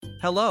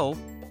Hello!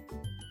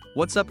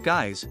 What's up,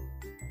 guys?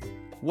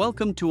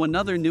 Welcome to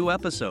another new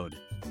episode.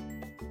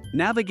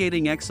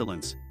 Navigating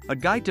Excellence, a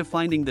guide to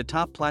finding the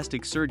top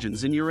plastic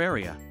surgeons in your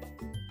area.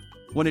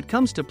 When it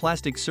comes to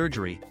plastic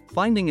surgery,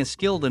 finding a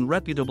skilled and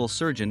reputable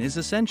surgeon is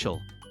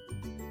essential.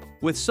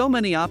 With so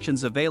many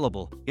options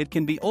available, it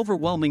can be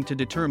overwhelming to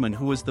determine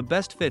who is the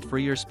best fit for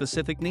your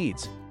specific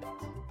needs.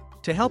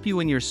 To help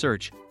you in your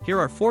search, here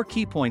are 4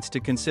 key points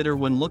to consider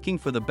when looking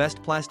for the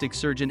best plastic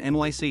surgeon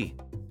NYC.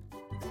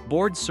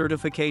 Board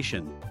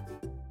certification.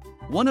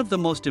 One of the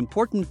most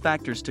important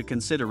factors to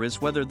consider is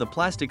whether the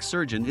plastic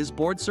surgeon is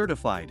board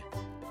certified.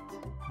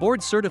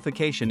 Board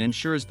certification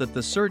ensures that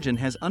the surgeon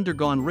has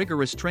undergone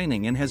rigorous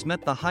training and has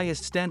met the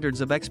highest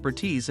standards of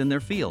expertise in their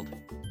field.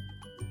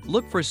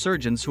 Look for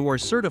surgeons who are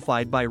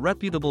certified by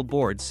reputable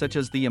boards such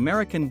as the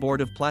American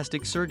Board of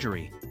Plastic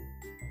Surgery.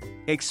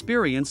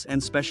 Experience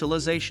and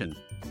specialization.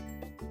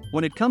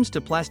 When it comes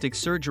to plastic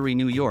surgery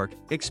New York,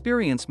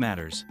 experience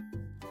matters.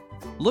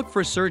 Look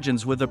for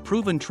surgeons with a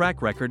proven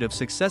track record of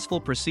successful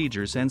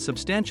procedures and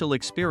substantial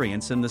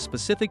experience in the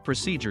specific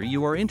procedure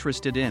you are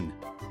interested in.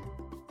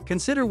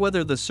 Consider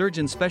whether the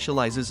surgeon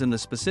specializes in the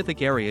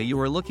specific area you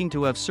are looking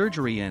to have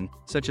surgery in,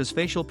 such as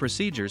facial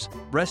procedures,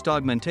 breast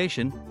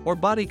augmentation, or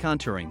body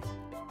contouring.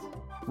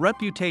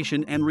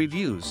 Reputation and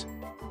reviews.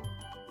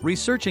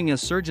 Researching a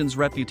surgeon's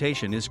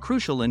reputation is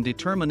crucial in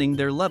determining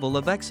their level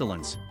of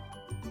excellence.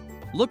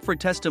 Look for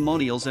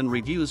testimonials and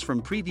reviews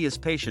from previous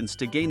patients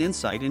to gain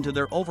insight into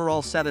their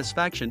overall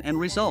satisfaction and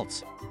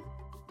results.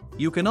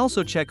 You can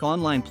also check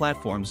online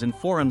platforms and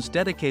forums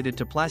dedicated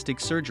to plastic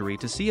surgery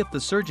to see if the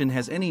surgeon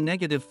has any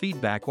negative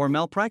feedback or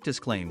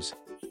malpractice claims.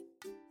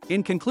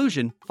 In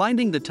conclusion,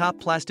 finding the top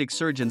plastic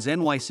surgeons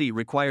NYC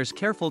requires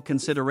careful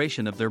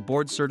consideration of their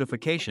board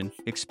certification,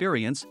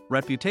 experience,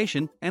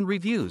 reputation, and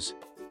reviews.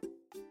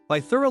 By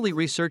thoroughly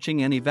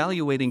researching and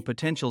evaluating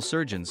potential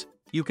surgeons,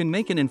 you can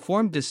make an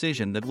informed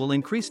decision that will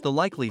increase the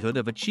likelihood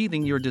of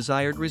achieving your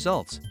desired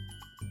results.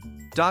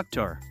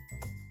 Dr.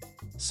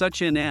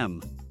 Sachin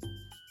M.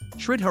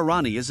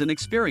 Shridharani is an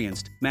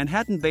experienced,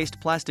 Manhattan-based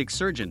plastic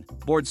surgeon,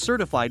 board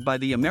certified by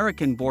the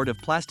American Board of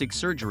Plastic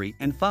Surgery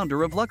and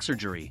founder of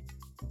Luxurgery.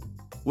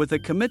 With a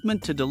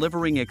commitment to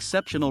delivering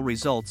exceptional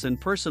results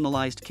and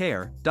personalized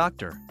care,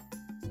 Dr.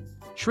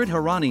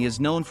 Shridharani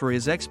is known for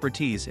his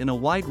expertise in a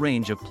wide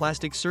range of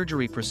plastic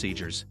surgery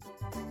procedures.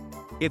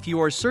 If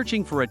you are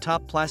searching for a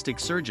top plastic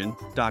surgeon,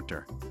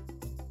 Dr.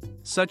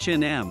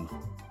 Sachin M.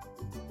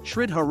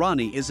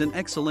 Shridharani is an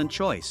excellent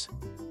choice.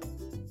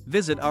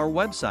 Visit our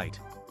website.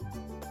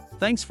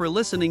 Thanks for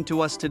listening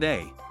to us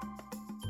today.